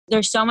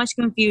there's so much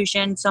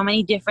confusion, so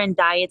many different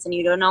diets, and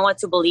you don't know what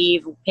to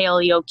believe.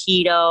 Paleo,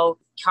 keto,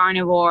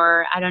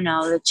 carnivore, I don't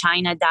know, the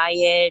China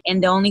diet.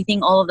 And the only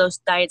thing all of those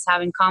diets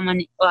have in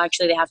common, well,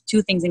 actually they have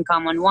two things in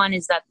common. One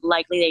is that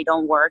likely they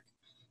don't work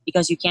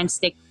because you can't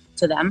stick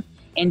to them.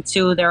 And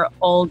two, they're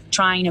all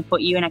trying to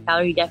put you in a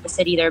calorie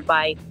deficit either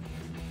by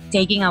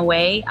taking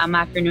away a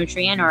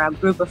macronutrient or a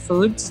group of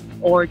foods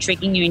or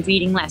tricking you into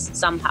eating less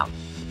somehow.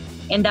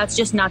 And that's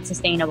just not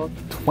sustainable.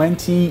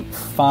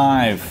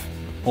 25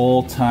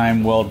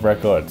 all-time world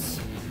records.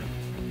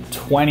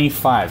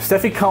 25.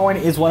 Stefi Cohen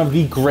is one of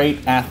the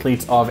great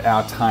athletes of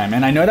our time.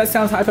 And I know that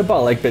sounds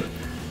hyperbolic, but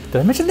did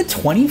I mention the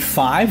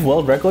 25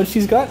 world records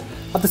she's got?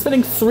 After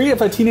spending 3 of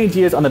her teenage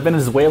years on the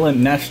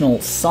Venezuelan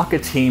national soccer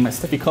team,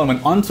 Stefi Cohen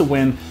went on to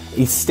win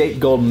a state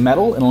gold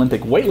medal in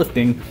Olympic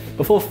weightlifting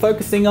before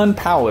focusing on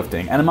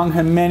powerlifting. And among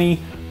her many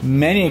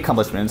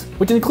accomplishments,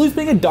 which includes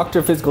being a doctor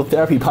of physical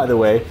therapy, by the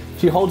way,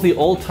 she holds the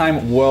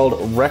all-time world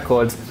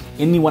records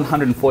in the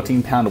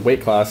 114-pound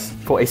weight class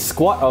for a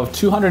squat of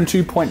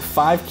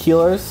 202.5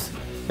 kilos,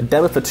 a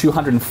deadlift of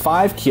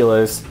 205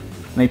 kilos,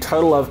 and a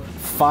total of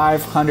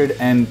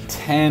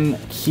 510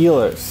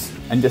 kilos.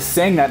 And just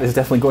saying that is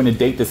definitely going to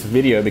date this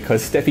video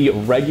because Stefi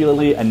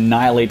regularly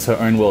annihilates her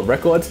own world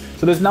records,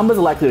 so those numbers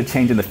are likely to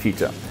change in the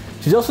future.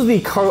 She's also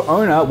the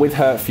co-owner with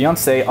her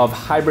fiance of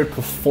Hybrid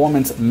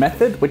Performance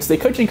Method, which is a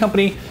coaching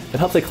company that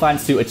helps their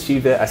clients to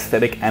achieve their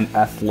aesthetic and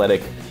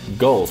athletic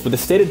goals, with the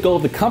stated goal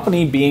of the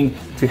company being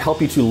to help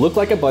you to look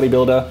like a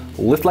bodybuilder,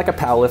 lift like a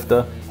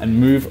powerlifter, and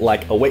move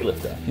like a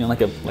weightlifter, you know,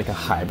 like a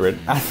hybrid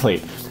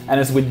athlete.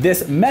 And it's with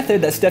this method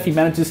that Stefi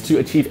manages to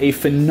achieve a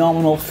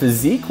phenomenal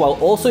physique while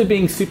also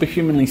being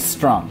superhumanly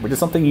strong, which is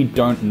something you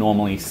don't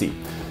normally see.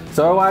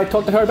 So I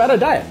talked to her about her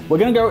diet. We're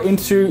gonna go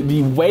into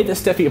the way that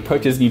Stefi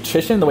approaches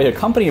nutrition, the way her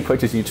company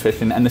approaches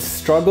nutrition, and the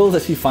struggles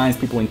that she finds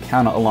people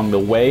encounter along the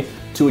way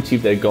to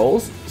achieve their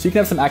goals, so you can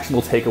have some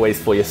actionable takeaways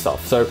for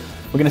yourself. So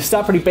we're gonna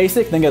start pretty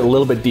basic, then get a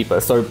little bit deeper.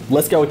 So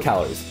let's go with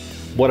calories.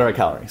 What are our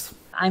calories?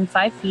 I'm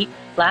 5 feet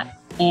flat,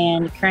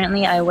 and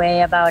currently I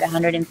weigh about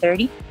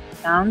 130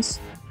 pounds.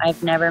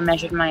 I've never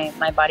measured my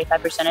body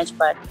fat percentage,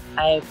 but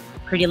I'm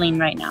pretty lean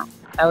right now.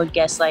 I would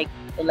guess like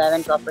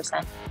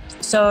 11-12%.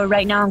 So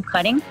right now I'm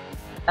cutting.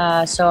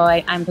 So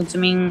I'm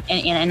consuming,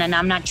 and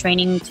I'm not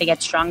training to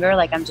get stronger.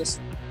 Like I'm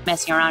just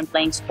messing around,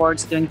 playing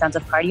sports, doing tons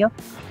of cardio.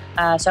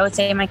 So I would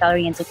say my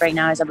calorie intake right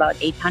now is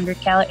about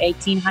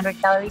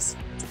 1,800 calories.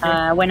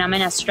 When I'm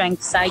in a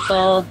strength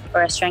cycle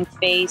or a strength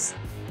phase,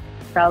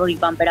 probably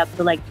bump it up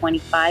to like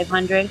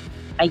 2,500.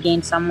 I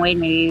gained some weight,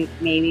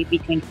 maybe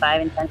between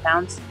 5 and 10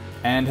 pounds.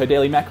 And her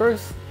daily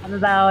macros? I'm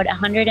about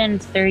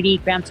 130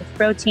 grams of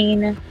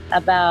protein,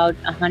 about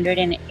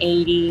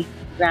 180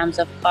 grams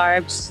of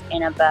carbs,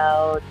 and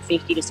about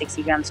 50 to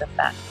 60 grams of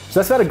fat. So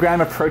that's about a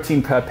gram of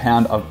protein per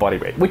pound of body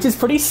weight, which is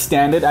pretty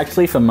standard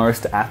actually for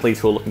most athletes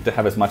who are looking to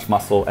have as much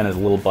muscle and as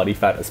little body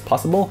fat as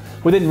possible.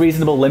 Within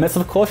reasonable limits,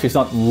 of course. She's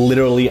not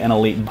literally an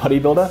elite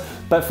bodybuilder,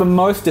 but for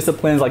most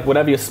disciplines, like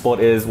whatever your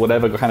sport is,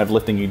 whatever kind of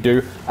lifting you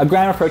do, a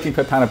gram of protein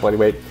per pound of body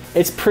weight,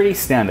 it's pretty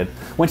standard.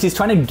 When she's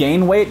trying to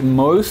gain weight,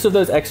 most of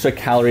those extra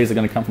calories are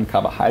going to come from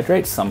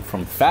carbohydrates, some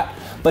from fat,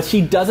 but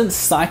she doesn't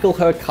cycle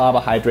her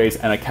carbohydrates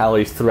and her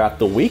calories throughout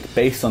the week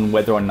based on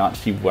whether or not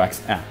she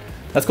works out.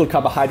 That's called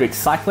carbohydrate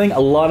cycling. A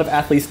lot of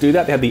athletes do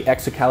that. They have the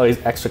extra calories,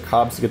 extra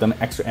carbs to give them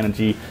extra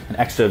energy and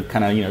extra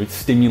kind of,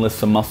 stimulus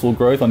for muscle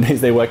growth on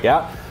days they work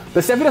out.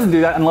 But Stefi doesn't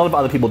do that, and a lot of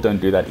other people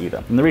don't do that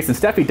either. And the reason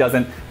Stefi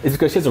doesn't is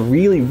because she has a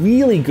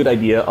really good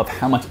idea of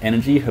how much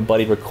energy her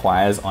body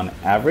requires on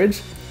average.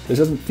 So she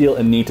doesn't feel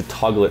a need to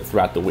toggle it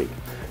throughout the week.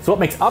 So what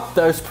makes up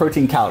those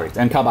protein calories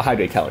and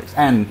carbohydrate calories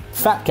and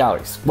fat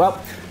calories?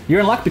 Well, you're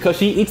in luck because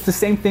she eats the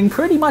same thing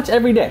pretty much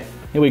every day.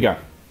 Here we go.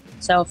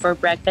 So for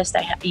breakfast,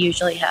 I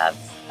usually have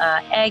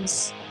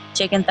eggs,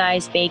 chicken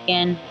thighs,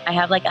 bacon. I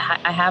have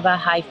a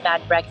high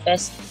fat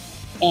breakfast,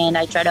 and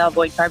I try to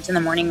avoid carbs in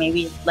the morning,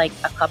 maybe like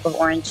a cup of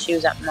orange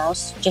juice at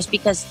most, just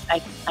because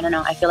I don't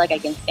know, I feel like I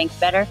can think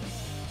better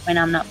when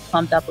I'm not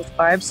pumped up with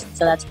carbs.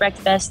 So that's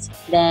breakfast.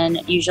 Then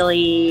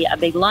usually a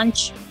big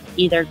lunch,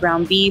 either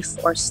ground beef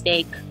or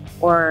steak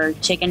or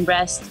chicken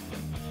breast,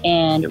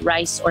 and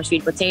rice or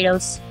sweet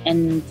potatoes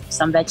and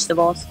some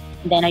vegetables.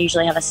 Then I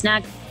usually have a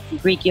snack.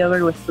 Greek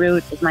yogurt with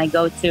fruit is my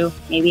go-to,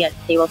 maybe a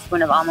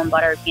tablespoon of almond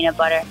butter or peanut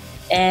butter.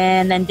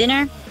 And then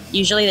dinner,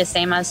 usually the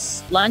same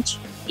as lunch,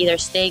 either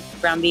steak,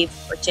 ground beef,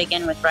 or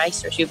chicken with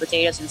rice or sweet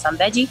potatoes and some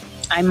veggie.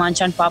 I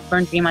munch on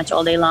popcorn pretty much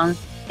all day long.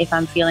 If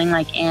I'm feeling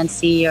like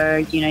antsy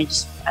or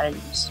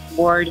just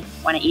bored,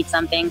 want to eat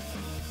something,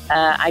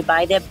 I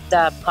buy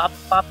the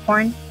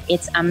popcorn.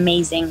 It's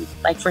amazing.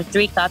 Like for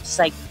 3 cups, it's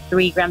like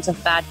 3 grams of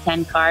fat,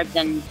 10 carbs,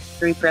 and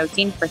 3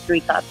 protein for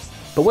 3 cups.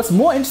 But what's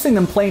more interesting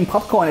than plain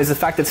popcorn is the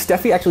fact that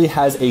Stefi actually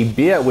has a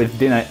beer with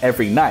dinner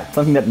every night,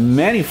 something that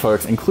many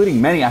folks,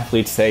 including many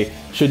athletes, say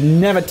should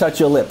never touch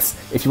your lips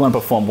if you want to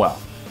perform well.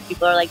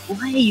 People are like,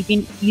 why?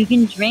 You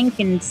can drink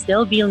and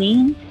still be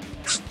lean?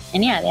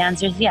 And yeah, the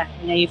answer is yeah.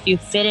 If you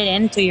fit it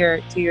into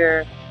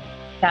your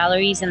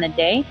calories in the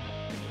day,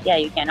 yeah,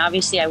 you can.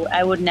 Obviously,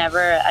 I would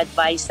never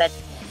advise that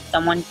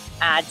someone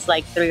adds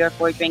like 3 or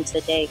 4 drinks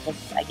a day,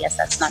 because I guess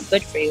that's not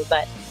good for you.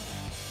 But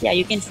yeah,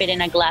 you can fit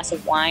in a glass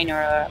of wine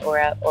or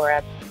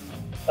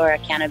a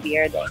can of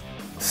beer a day.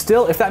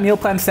 Still, if that meal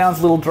plan sounds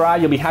a little dry,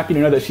 you'll be happy to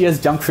know that she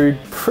has junk food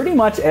pretty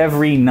much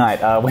every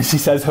night when she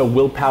says her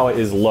willpower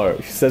is low.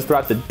 She says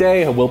throughout the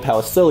day, her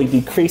willpower slowly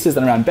decreases,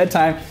 and around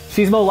bedtime,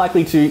 she's more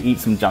likely to eat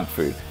some junk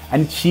food.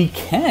 And she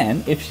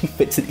can if she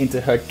fits it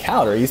into her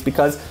calories,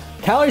 because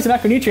calories and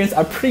macronutrients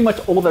are pretty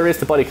much all there is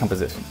to body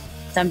composition.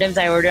 Sometimes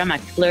I order a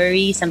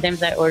McFlurry,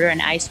 sometimes I order an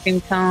ice cream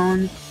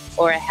cone,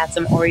 or I have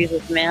some Oreos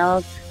with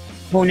milk.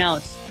 Who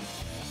knows?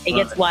 It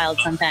gets wild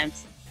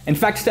sometimes. In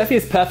fact, Stefi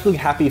is perfectly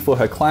happy for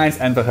her clients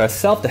and for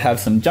herself to have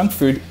some junk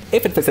food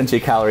if it fits into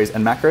your calories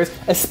and macros,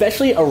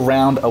 especially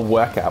around a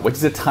workout, which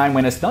is a time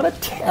when it's not a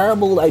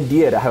terrible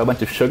idea to have a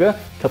bunch of sugar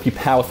to help you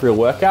power through a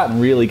workout and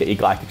really get your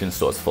glycogen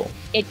stores full.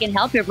 It can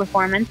help your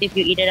performance if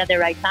you eat it at the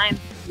right time.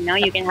 You know,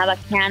 you can have a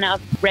can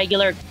of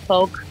regular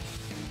Coke,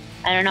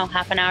 I don't know,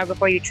 half an hour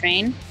before you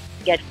train,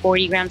 get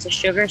 40 grams of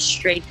sugar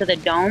straight to the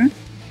dome,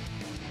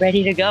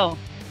 ready to go.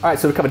 All right,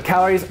 so we've covered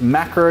calories,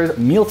 macros,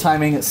 meal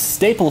timing,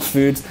 staple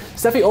foods.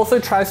 Stefi also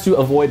tries to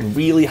avoid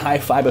really high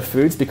fiber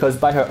foods because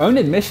by her own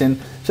admission,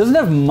 she doesn't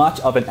have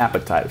much of an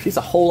appetite. If she eats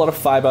a whole lot of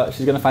fiber,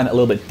 she's gonna find it a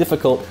little bit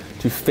difficult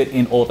to fit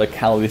in all the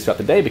calories throughout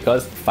the day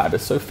because fiber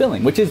is so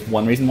filling, which is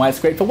one reason why it's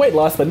great for weight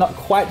loss, but not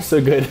quite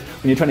so good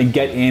when you're trying to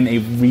get in a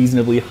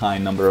reasonably high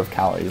number of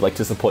calories, like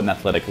to support an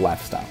athletic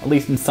lifestyle, at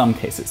least in some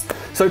cases.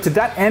 So to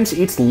that end, she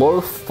eats low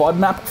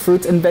FODMAP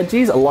fruits and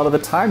veggies a lot of the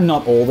time,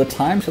 not all the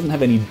time. She doesn't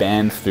have any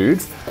banned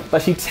foods,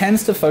 but she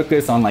tends to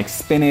focus on like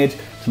spinach,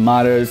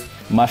 tomatoes,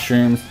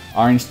 mushrooms,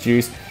 orange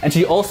juice, and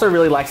she also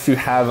really likes to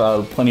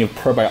have plenty of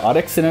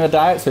probiotics in her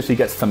diet, so she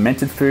gets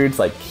fermented foods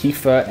like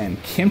kefir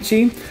and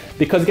kimchi,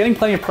 because getting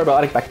plenty of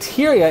probiotic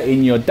bacteria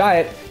in your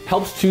diet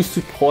helps to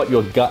support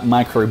your gut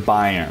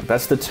microbiome.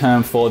 That's the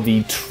term for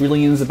the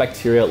trillions of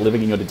bacteria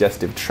living in your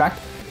digestive tract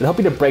that help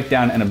you to break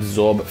down and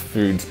absorb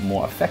foods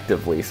more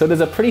effectively. So there's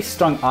a pretty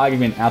strong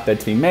argument out there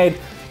to be made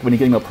that when you're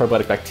getting more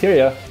probiotic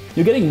bacteria,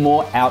 you're getting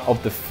more out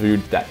of the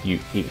food that you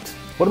eat.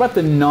 What about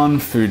the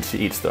non-food she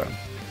eats though?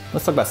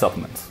 Let's talk about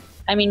supplements.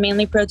 I mean,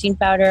 mainly protein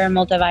powder,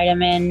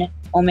 multivitamin,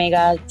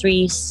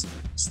 omega-3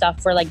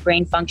 stuff for like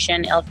brain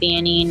function,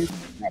 L-theanine,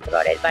 that's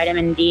about it,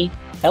 vitamin D.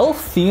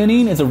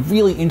 L-theanine is a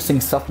really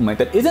interesting supplement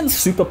that isn't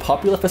super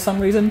popular for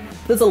some reason,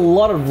 but there's a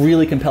lot of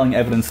really compelling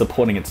evidence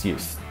supporting its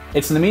use.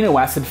 It's an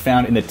amino acid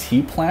found in the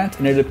tea plant,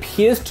 and it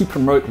appears to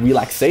promote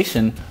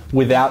relaxation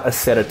without a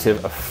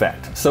sedative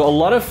effect. So a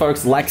lot of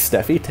folks like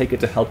Stefi take it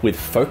to help with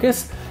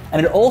focus,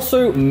 and it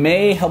also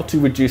may help to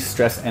reduce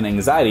stress and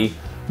anxiety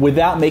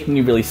without making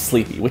you really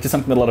sleepy, which is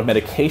something that a lot of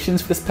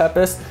medications for this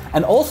purpose,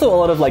 and also a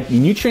lot of like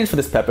nutrients for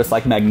this purpose,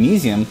 like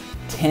magnesium,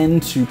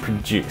 tend to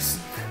produce.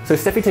 So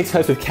Stefi takes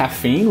hers with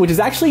caffeine, which is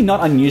actually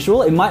not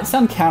unusual. It might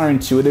sound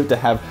counterintuitive to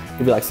have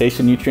a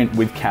relaxation nutrient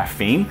with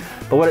caffeine,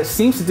 but what it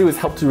seems to do is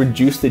help to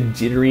reduce the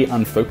jittery,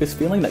 unfocused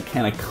feeling that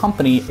can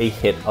accompany a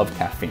hit of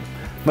caffeine.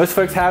 Most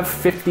folks have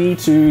 50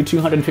 to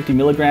 250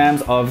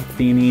 milligrams of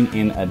theanine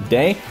in a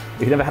day.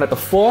 If you've never had it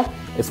before,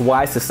 it's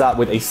wise to start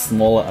with a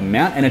smaller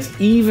amount, and it's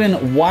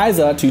even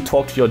wiser to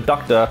talk to your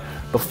doctor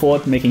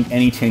before making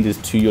any changes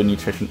to your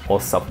nutrition or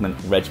supplement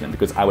regimen,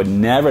 because I would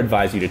never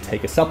advise you to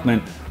take a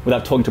supplement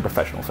without talking to a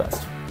professional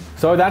first.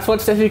 So that's what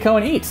Stefi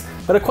Cohen eats.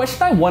 But a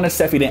question I wanted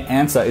Stefi to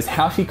answer is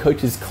how she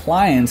coaches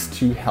clients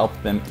to help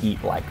them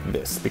eat like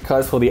this.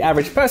 Because for the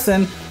average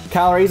person,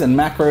 calories and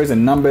macros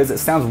and numbers, it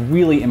sounds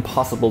really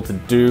impossible to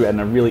do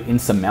and a really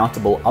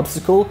insurmountable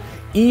obstacle,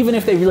 even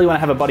if they really want to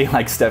have a body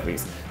like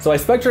Stefi's. So I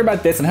spoke to her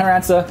about this, and her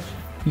answer,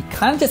 you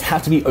kind of just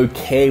have to be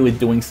okay with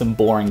doing some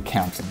boring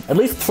counting, at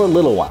least for a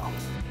little while.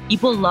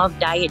 People love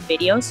diet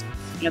videos.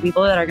 You know,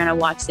 people that are going to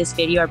watch this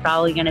video are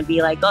probably going to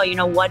be like, oh, you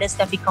know, what does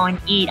Stefi Cohen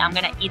eat? I'm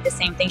going to eat the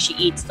same thing she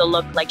eats to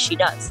look like she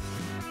does.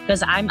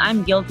 Because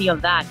I'm guilty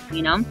of that,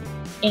 you know? And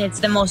it's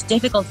the most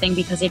difficult thing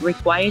because it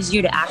requires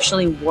you to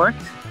actually work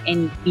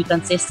and be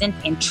consistent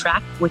and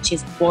track, which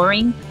is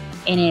boring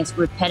and it's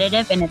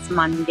repetitive and it's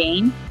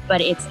mundane.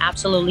 But it's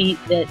absolutely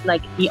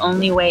the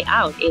only way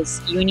out is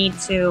you need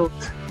to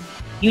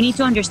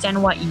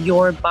understand what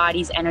your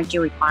body's energy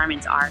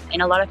requirements are.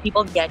 And a lot of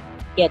people get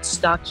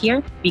stuck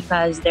here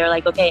because they're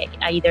like, okay,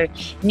 I either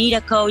need a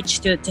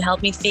coach to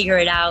help me figure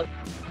it out,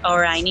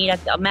 or I need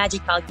a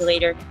magic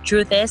calculator.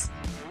 Truth is,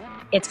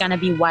 it's going to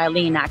be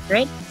wildly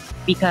inaccurate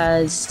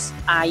because,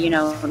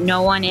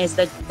 no one is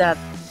the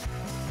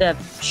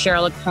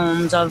Sherlock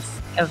Holmes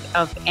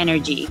of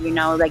energy, you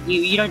know, like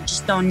you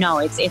don't know.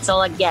 It's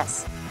all a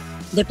guess.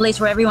 The place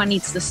where everyone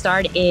needs to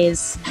start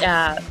is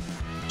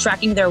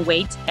tracking their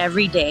weight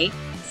every day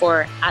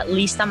for at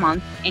least a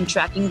month and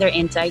tracking their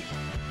intake.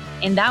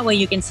 And that way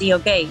you can see,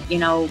 okay, you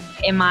know,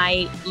 am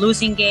I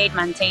losing weight,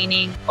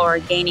 maintaining, or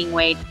gaining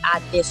weight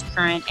at this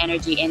current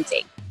energy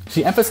intake?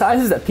 She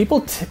emphasizes that people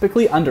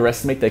typically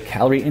underestimate their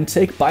calorie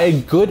intake by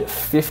a good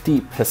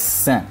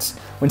 50%.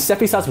 When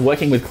Stefi starts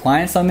working with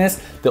clients on this,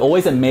 they're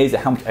always amazed at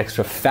how much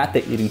extra fat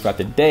they're eating throughout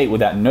the day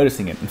without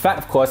noticing it. In fact,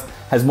 of course,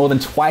 has more than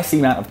twice the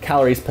amount of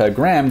calories per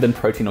gram than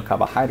protein or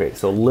carbohydrates.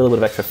 So a little bit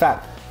of extra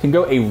fat can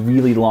go a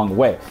really long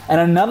way.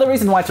 And another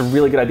reason why it's a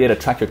really good idea to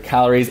track your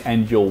calories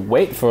and your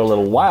weight for a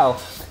little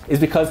while is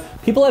because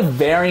people have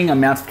varying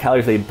amounts of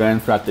calories they burn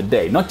throughout the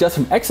day, not just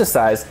from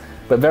exercise,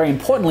 but very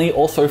importantly,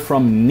 also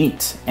from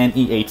NEAT,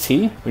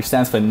 N-E-A-T, which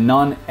stands for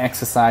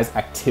non-exercise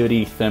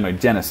activity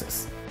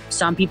thermogenesis.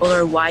 Some people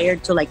are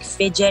wired to like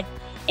fidget,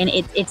 and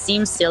it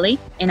seems silly.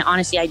 And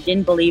honestly, I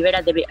didn't believe it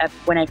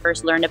when I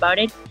first learned about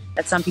it,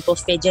 that some people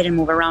fidget and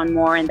move around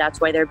more, and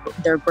that's why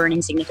they're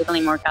burning significantly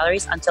more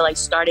calories, until I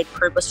started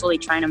purposefully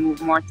trying to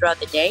move more throughout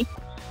the day,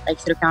 like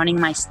through counting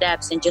my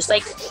steps and just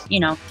like,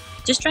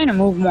 just trying to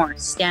move more,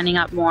 standing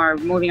up more,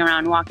 moving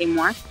around, walking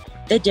more.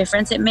 The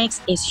difference it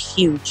makes is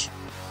huge.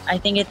 I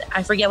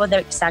forget what the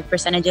exact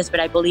percentage is,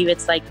 but I believe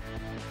it's like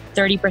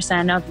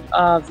 30%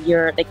 of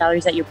the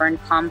calories that you burn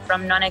come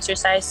from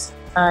non-exercise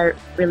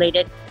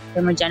related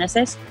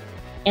thermogenesis.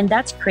 And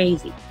that's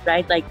crazy,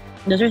 right? Like,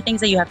 those are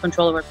things that you have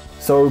control over.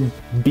 So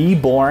be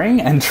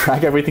boring and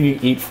track everything you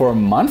eat for a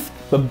month.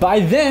 But by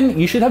then,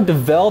 you should have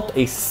developed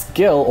a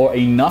skill, or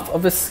enough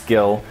of a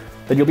skill,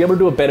 that you'll be able to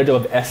do a better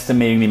job of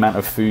estimating the amount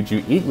of food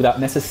you eat without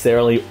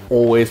necessarily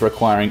always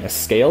requiring a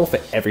scale for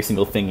every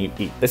single thing you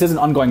eat. This is an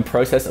ongoing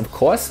process, of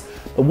course,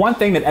 but one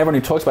thing that everyone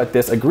who talks about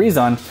this agrees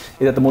on is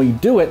that the more you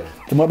do it,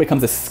 the more it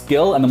becomes a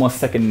skill and the more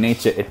second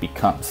nature it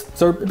becomes.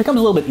 So it becomes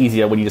a little bit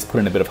easier when you just put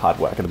in a bit of hard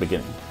work at the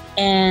beginning.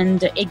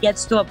 And it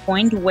gets to a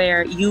point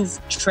where you've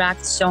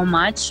tracked so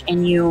much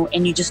and you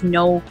just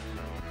know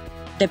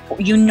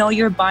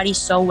your body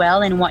so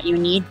well and what you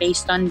need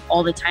based on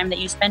all the time that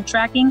you spend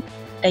tracking,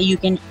 that you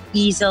can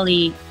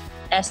easily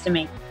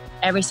estimate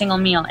every single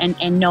meal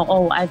and know,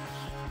 oh, I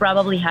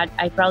probably had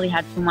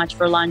too much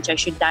for lunch. I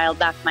should dial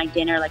back my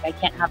dinner. Like, I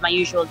can't have my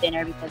usual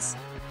dinner because,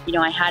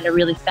 I had a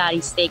really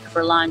fatty steak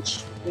for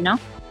lunch.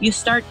 You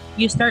start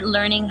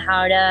learning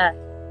how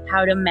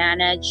to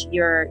manage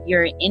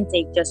your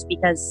intake, just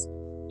because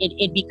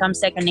it becomes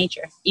second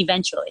nature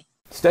eventually.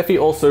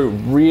 Stefi also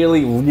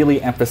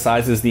really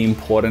emphasizes the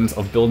importance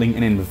of building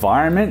an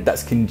environment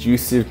that's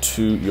conducive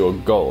to your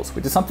goals,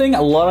 which is something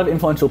a lot of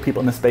influential people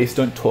in the space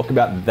don't talk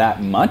about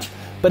that much,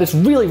 but it's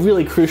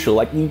really crucial.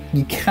 Like,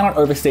 you cannot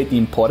overstate the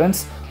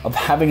importance of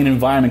having an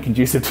environment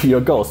conducive to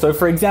your goals. So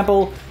for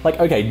example, like,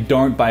 okay,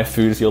 don't buy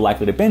foods you're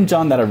likely to binge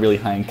on that are really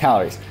high in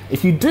calories.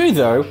 If you do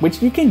though,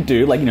 which you can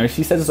do, like,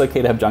 she says it's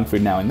okay to have junk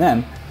food now and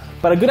then,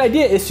 but a good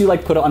idea is to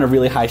put it on a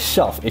really high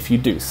shelf. If you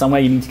do,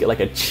 somewhere you need to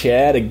get a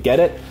chair to get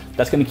it,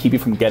 that's going to keep you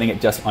from getting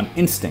it just on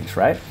instinct,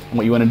 right? And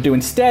what you want to do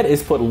instead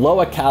is put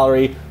lower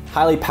calorie,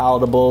 highly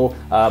palatable,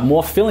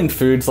 more filling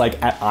foods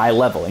at eye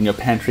level in your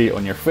pantry or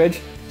in your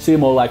fridge, so you're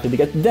more likely to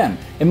get them.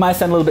 It might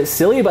sound a little bit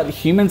silly, but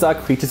humans are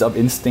creatures of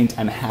instinct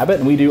and habit,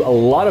 and we do a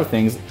lot of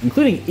things,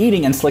 including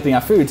eating and selecting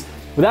our foods,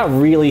 without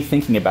really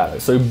thinking about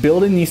it. So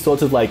building these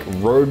sorts of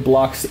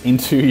roadblocks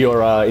into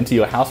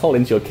your household,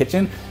 into your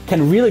kitchen,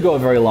 can really go a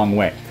very long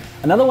way.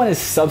 Another one is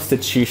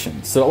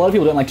substitution. So a lot of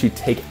people don't like to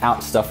take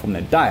out stuff from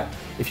their diet.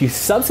 If you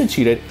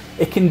substitute it,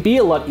 it can be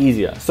a lot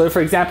easier. So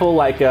for example,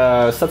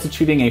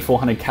 substituting a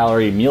 400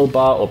 calorie meal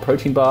bar or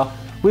protein bar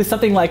with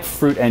something like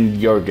fruit and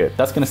yogurt.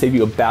 That's gonna save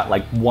you about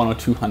 100 or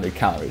 200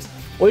 calories.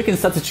 Or you can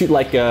substitute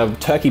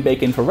turkey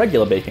bacon for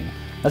regular bacon.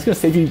 That's gonna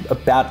save you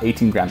about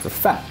 18 grams of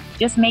fat.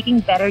 Just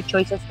making better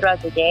choices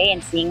throughout the day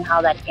and seeing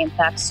how that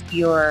impacts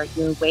your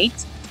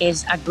weight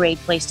is a great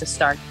place to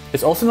start.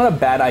 It's also not a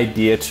bad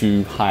idea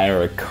to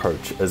hire a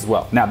coach as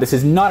well. Now, this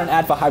is not an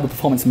ad for Hybrid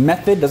Performance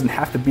Method. It doesn't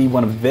have to be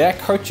one of their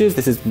coaches.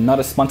 This is not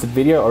a sponsored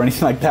video or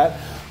anything like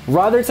that.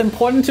 Rather, it's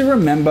important to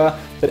remember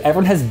that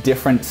everyone has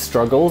different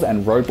struggles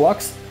and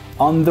roadblocks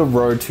on the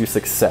road to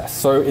success.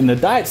 So in the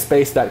diet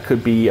space, that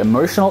could be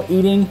emotional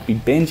eating, could be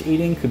binge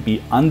eating, could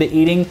be under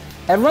eating.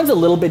 Everyone's a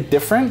little bit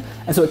different,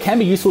 and so it can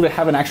be useful to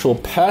have an actual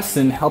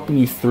person helping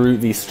you through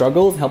these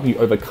struggles, helping you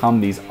overcome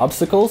these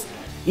obstacles.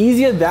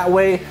 Easier that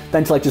way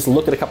than to just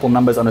look at a couple of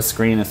numbers on a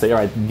screen and say, all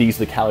right, these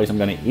are the calories I'm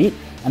gonna eat,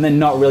 and then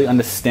not really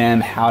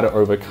understand how to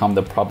overcome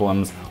the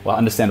problems or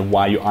understand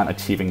why you aren't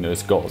achieving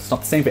those goals. It's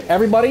not the same for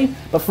everybody,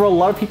 but for a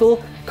lot of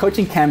people,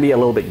 coaching can be a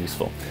little bit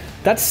useful.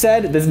 That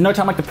said, there's no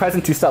time like the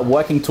present to start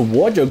working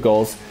toward your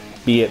goals,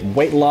 be it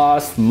weight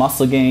loss,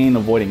 muscle gain,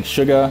 avoiding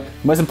sugar.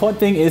 The most important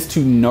thing is to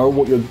know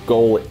what your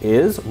goal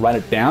is, write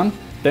it down,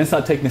 then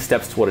start taking the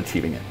steps toward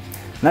achieving it.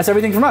 And that's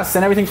everything from us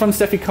and everything from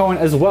Stefi Cohen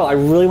as well. I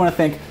really want to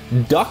thank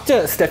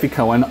Dr. Stefi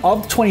Cohen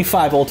of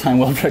 25 all-time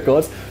world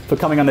records for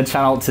coming on the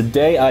channel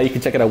today. You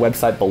can check out our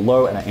website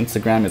below, and our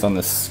Instagram is on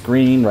the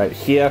screen right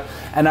here.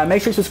 And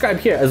make sure you subscribe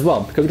here as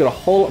well, because we've got a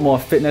whole lot more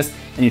fitness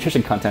and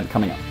nutrition content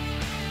coming up.